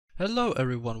Hello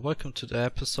everyone, welcome to the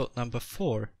episode number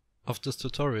 4 of this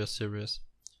tutorial series.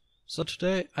 So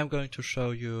today I'm going to show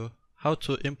you how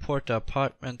to import the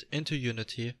apartment into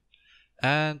Unity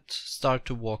and start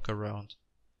to walk around.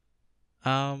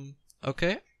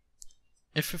 Okay,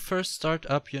 if you first start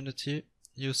up Unity,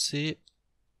 you see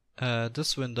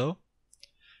this window.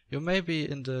 You may be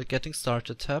in the Getting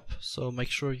Started tab, so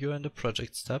make sure you're in the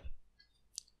Projects tab.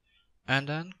 And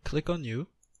then click on New,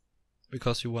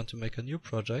 because you want to make a new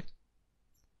project.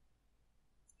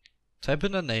 Type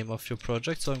in the name of your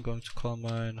project, so I'm going to call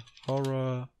mine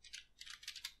Horror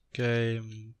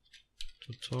Game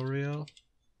Tutorial.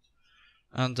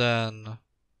 And then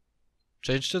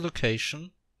change the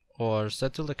location or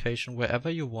set the location wherever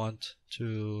you want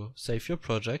to save your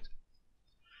project.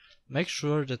 Make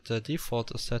sure that the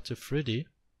default is set to 3D.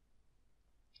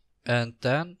 And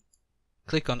then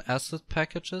click on Asset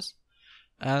Packages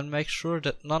and make sure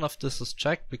that none of this is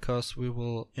checked because we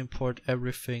will import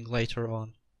everything later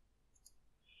on.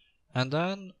 And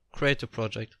then create a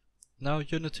project. Now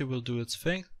Unity will do its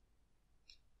thing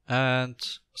and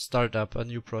start up a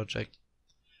new project.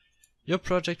 Your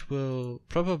project will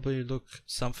probably look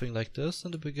something like this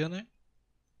in the beginning,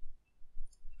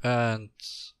 and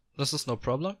this is no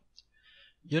problem.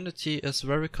 Unity is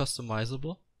very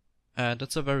customizable, and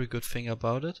that's a very good thing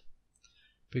about it,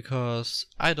 because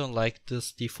I don't like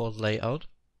this default layout.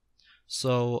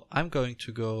 So I'm going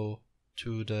to go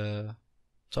to the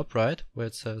top right where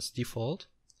it says default,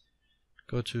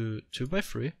 go to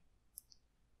 2x3,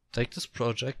 take this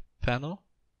project panel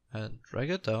and drag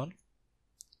it down,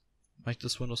 make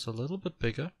this windows a little bit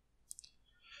bigger,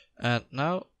 and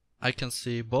now I can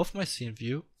see both my scene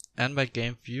view and my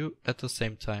game view at the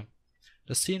same time.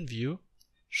 The scene view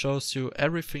shows you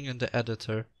everything in the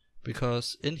editor,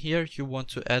 because in here you want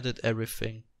to edit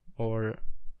everything, or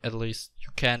at least you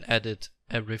can edit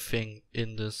everything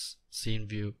in this scene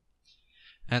view.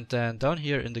 And then down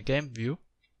here in the game view,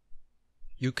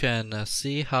 you can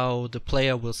see how the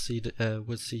player will see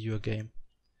your game.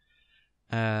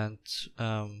 And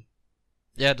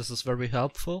yeah, this is very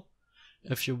helpful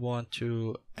if you want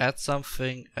to add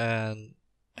something and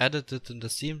edit it in the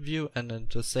scene view, and at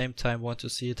the same time want to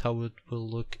see it how it will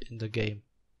look in the game.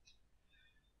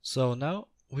 So now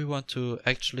we want to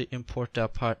actually import the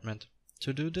apartment.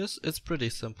 To do this, it's pretty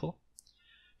simple.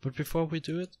 But before we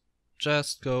do it,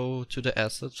 just go to the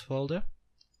Assets folder,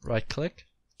 right click,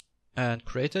 and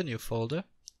create a new folder.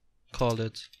 Call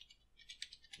it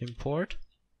Import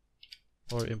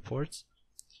or Imports,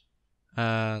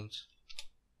 or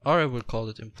I will call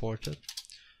it Imported,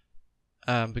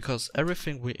 because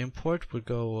everything we import will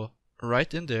go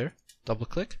right in there. Double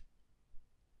click,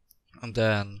 and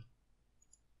then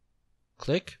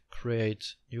click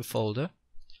Create New Folder,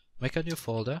 make a new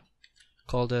folder,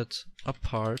 call it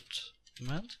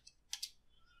Apartment.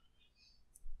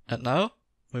 And now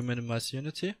we minimize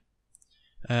Unity,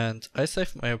 and I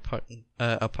save my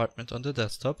apartment on the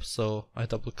desktop, so I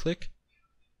double click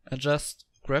and just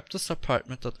grab this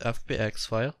apartment.fbx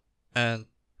file and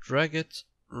drag it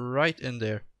right in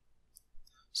there.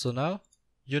 So now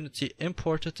Unity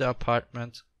imported the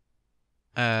apartment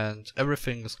and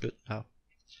everything is good now.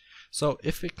 So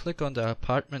if we click on the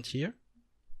apartment here,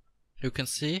 you can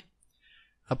see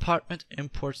apartment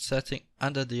import setting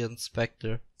under the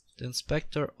inspector. The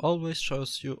inspector always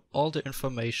shows you all the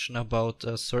information about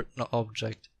a certain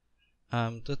object.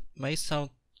 That may sound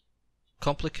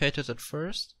complicated at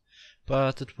first,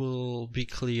 but it will be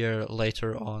clear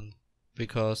later on,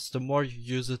 because the more you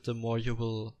use it, the more you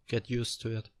will get used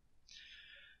to it.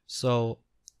 So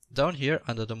down here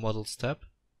under the Models tab,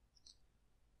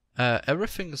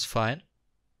 everything is fine.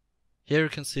 Here you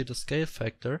can see the scale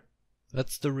factor.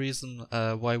 That's the reason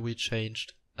why we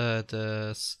changed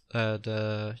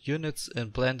the units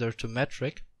in Blender to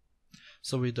metric,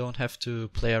 so we don't have to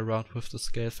play around with the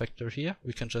scale factor here.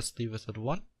 We can just leave it at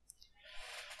 1.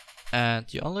 And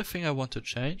the only thing I want to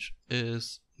change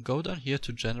is go down here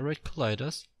to generate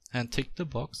colliders and tick the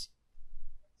box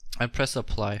and press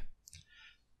apply.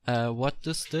 What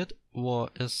this did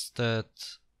is that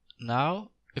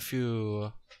now if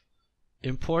you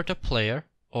import a player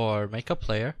or make a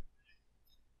player,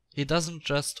 he doesn't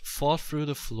just fall through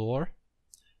the floor,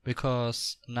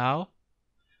 because now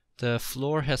the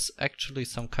floor has actually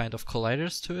some kind of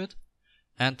colliders to it,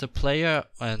 and the player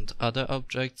and other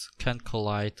objects can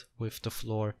collide with the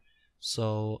floor.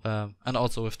 So and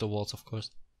also with the walls, of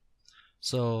course.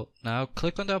 So now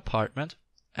click on the apartment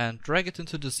and drag it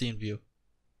into the scene view.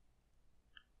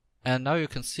 And now you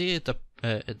can see it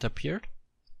appeared.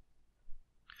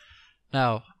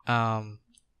 Now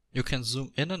you can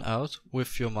zoom in and out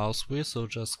with your mouse wheel, so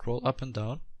just scroll up and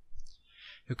down.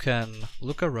 You can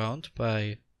look around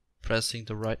by pressing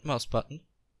the right mouse button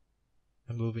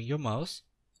and moving your mouse.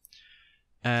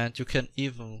 And you can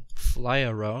even fly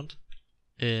around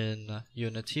in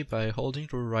Unity by holding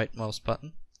the right mouse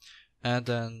button and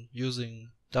then using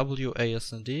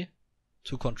WASD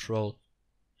to control.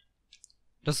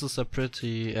 This is a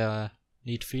pretty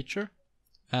neat feature,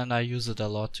 and I use it a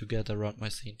lot to get around my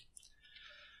scene.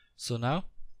 So now,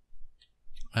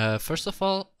 first of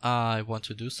all, I want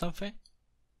to do something.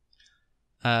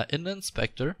 In the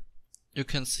inspector, you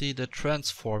can see the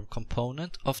transform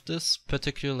component of this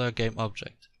particular game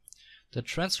object. The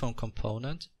transform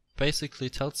component basically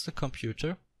tells the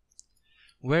computer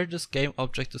where this game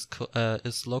object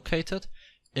is located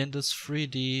in this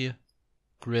 3D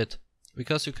grid.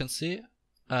 Because you can see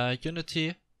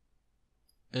Unity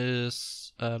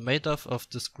is made of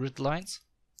these grid lines,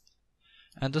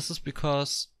 and this is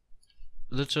because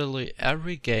literally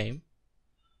every game,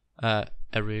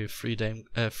 every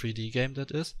 3D game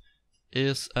that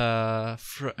is a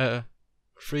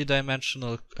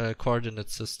three-dimensional coordinate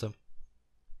system.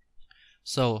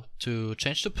 So to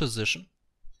change the position,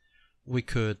 we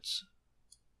could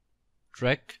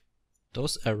drag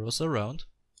those arrows around.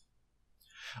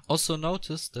 Also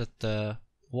notice that the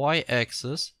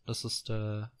y-axis, this is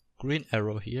the green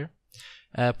arrow here,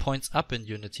 points up in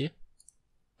Unity,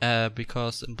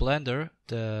 because in Blender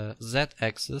the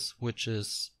z-axis, which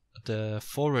is the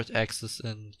forward axis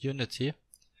in Unity,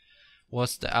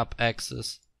 was the up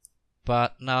axis,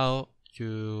 but now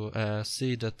you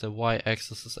see that the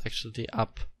y-axis is actually the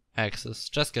up axis.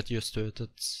 Just get used to it,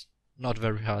 it's not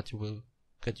very hard, you will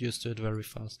get used to it very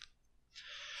fast.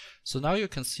 So now you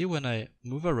can see when I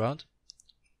move around,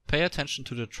 pay attention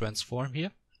to the transform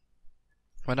here.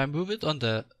 When I move it on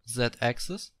the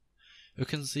z-axis, you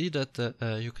can see that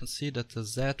the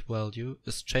z value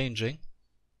is changing.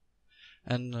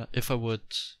 And if I would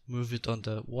move it on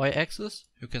the y-axis,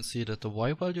 you can see that the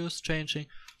y value is changing.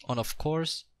 And of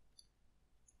course,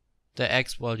 the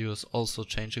x value is also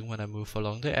changing when I move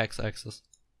along the x-axis.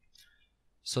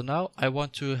 So now I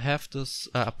want to have this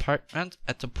apartment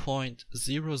at the point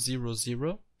 0, 0,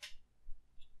 0.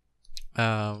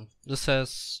 This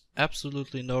has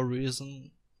absolutely no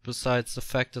reason besides the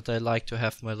fact that I like to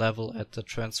have my level at the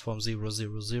transform 0,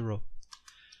 0, 0.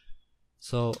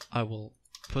 So I will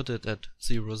put it at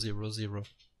 0, 0, 0.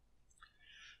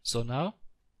 So now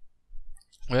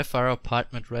we have our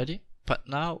apartment ready, but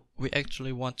now we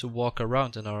actually want to walk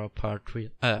around in our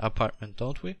apartment,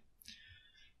 don't we?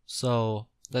 So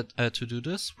to do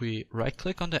this, we right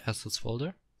click on the assets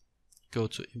folder, go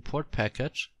to import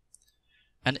package,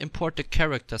 and import the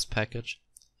characters package.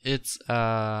 It's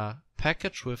a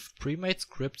package with pre-made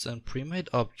scripts and pre-made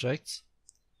objects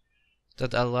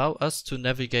that allow us to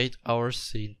navigate our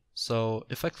scene. So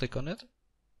if I click on it,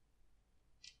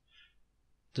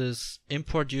 this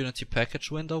import Unity package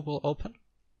window will open,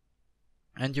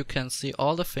 and you can see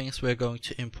all the things we're going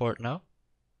to import now.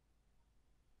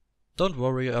 Don't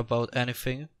worry about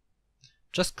anything,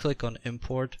 just click on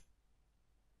import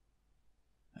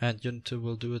and Unity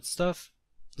will do its stuff.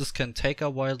 This can take a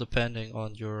while depending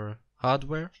on your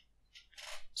hardware,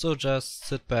 so just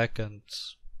sit back and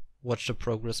watch the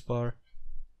progress bar.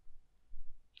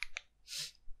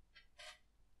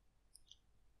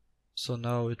 So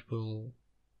now it will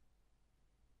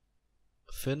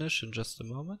finish in just a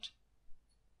moment,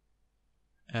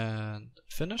 and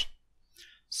finish.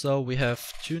 So we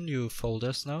have two new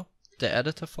folders now, the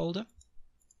editor folder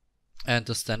and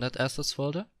the standard assets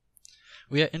folder.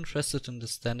 We are interested in the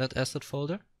standard asset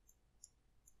folder.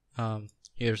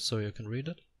 Here so you can read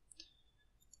it.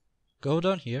 Go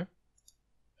down here,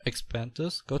 expand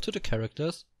this, go to the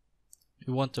characters.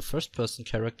 We want the first person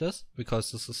characters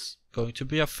because this is going to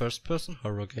be a first person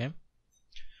horror game.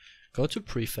 Go to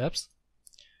prefabs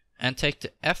and take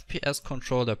the FPS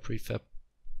controller prefab.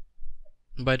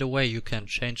 By the way, you can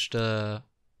change the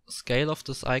scale of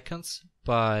these icons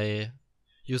by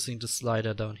using the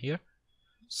slider down here.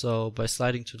 So by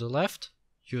sliding to the left,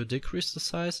 you decrease the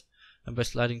size, and by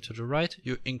sliding to the right,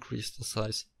 you increase the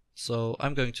size. So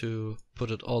I'm going to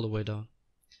put it all the way down.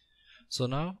 So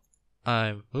now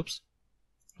oops,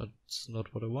 that's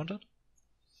not what I wanted.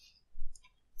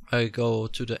 I go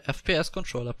to the FPS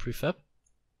controller prefab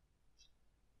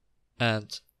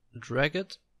and drag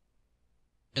it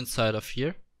inside of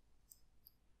here,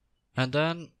 and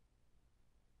then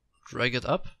drag it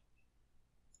up.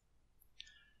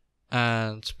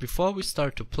 And before we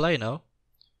start to play now,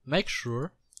 make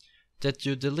sure that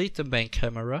you delete the main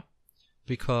camera,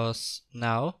 because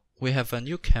now we have a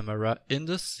new camera in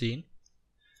this scene.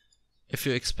 If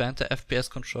you expand the FPS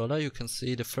controller, you can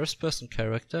see the first person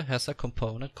character has a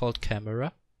component called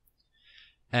camera,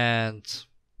 and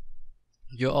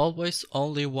you always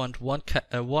only want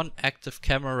one active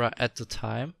camera at a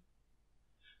time.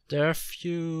 There are a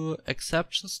few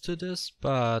exceptions to this,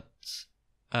 but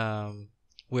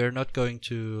we're not going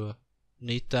to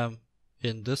need them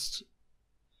in this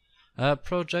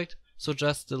project. So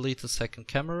just delete the second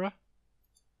camera.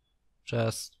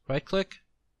 Just right click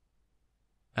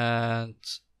and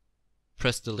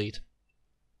press delete.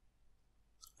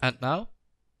 And now,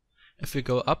 if we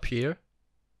go up here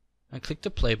and click the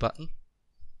play button,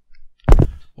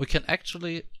 we can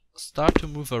actually start to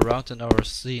move around in our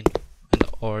scene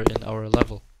or in our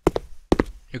level.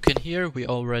 You can hear we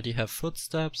already have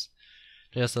footsteps.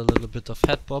 There's a little bit of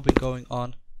head bobbing going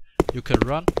on. You can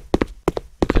run,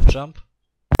 you can jump,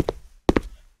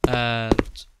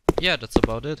 and yeah, that's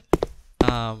about it.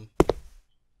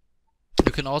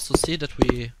 You can also see that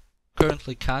we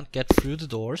currently can't get through the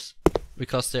doors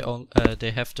because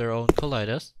they have their own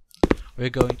colliders. We're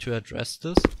going to address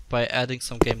this by adding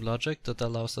some game logic that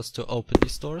allows us to open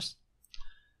these doors.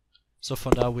 So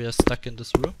for now we are stuck in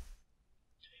this room.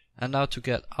 And now to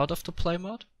get out of the play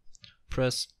mode,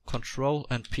 press Ctrl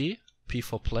and P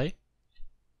for play.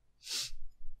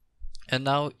 And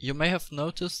now you may have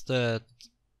noticed that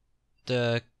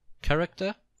the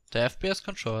character, the FPS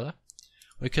controller,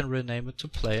 we can rename it to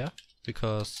player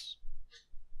because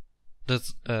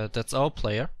that's our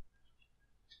player.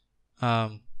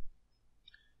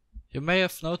 You may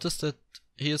have noticed that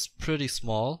he is pretty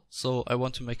small, so I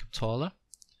want to make him taller.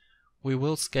 We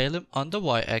will scale him on the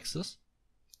Y-axis.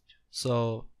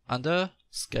 So under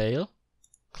scale,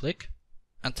 click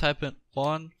and type in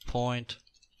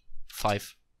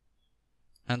 1.5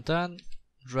 and then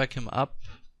drag him up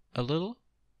a little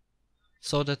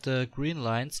so that the green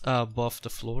lines are above the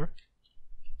floor.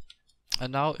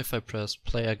 And now if I press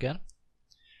play again,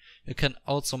 you can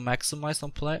also maximize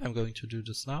on play. I'm going to do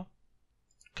this now.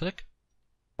 Click.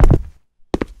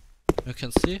 You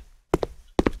can see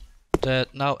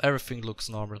that now everything looks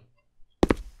normal.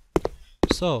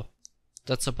 So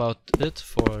that's about it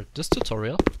for this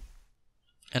tutorial.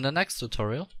 In the next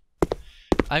tutorial,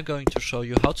 I'm going to show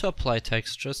you how to apply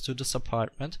textures to this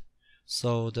apartment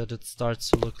so that it starts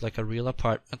to look like a real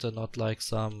apartment and not like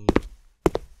some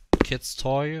kid's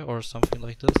toy or something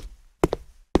like this.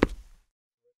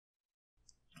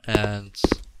 And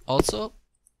also,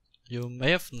 you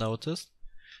may have noticed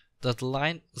that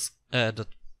that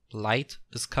light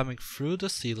is coming through the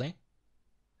ceiling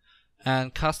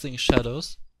and casting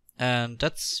shadows, and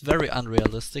that's very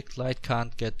unrealistic. Light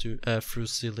can't get to through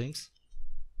ceilings,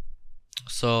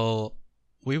 so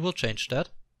we will change that.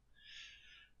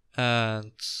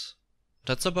 And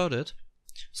that's about it.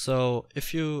 So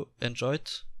if you enjoyed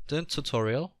the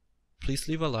tutorial, please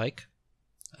leave a like.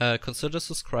 Consider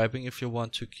subscribing if you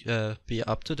want to be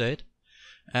up to date,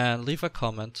 and leave a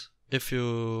comment if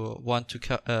you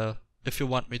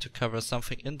want me to cover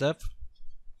something in depth,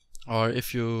 or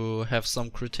if you have some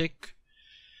critique.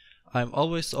 I'm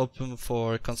always open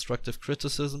for constructive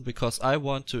criticism because I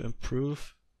want to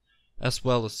improve as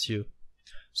well as you.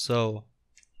 So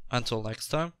until next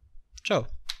time, ciao.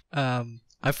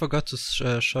 I forgot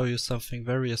to show you something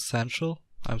very essential.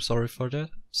 I'm sorry for that.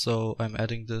 So I'm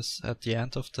adding this at the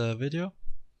end of the video.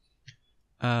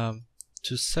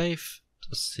 To save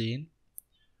the scene,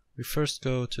 we first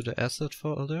go to the asset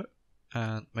folder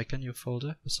and make a new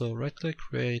folder. So right click,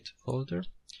 create folder,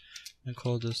 and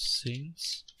call this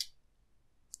scenes.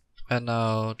 And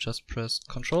now just press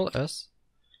Ctrl S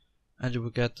and you will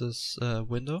get this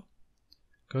window.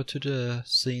 Go to the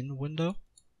scene window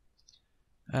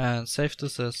and save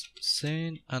this as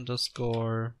scene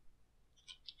underscore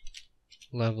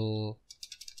level,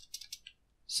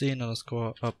 scene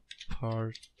underscore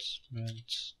apartment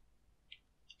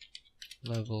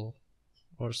level,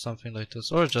 or something like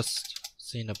this, or just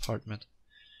scene apartment,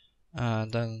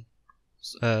 and then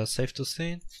save the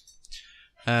scene.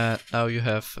 Now you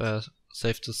have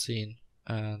saved the scene,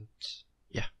 and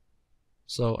yeah.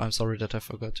 So I'm sorry that I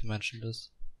forgot to mention this.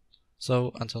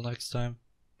 So until next time,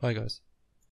 bye guys.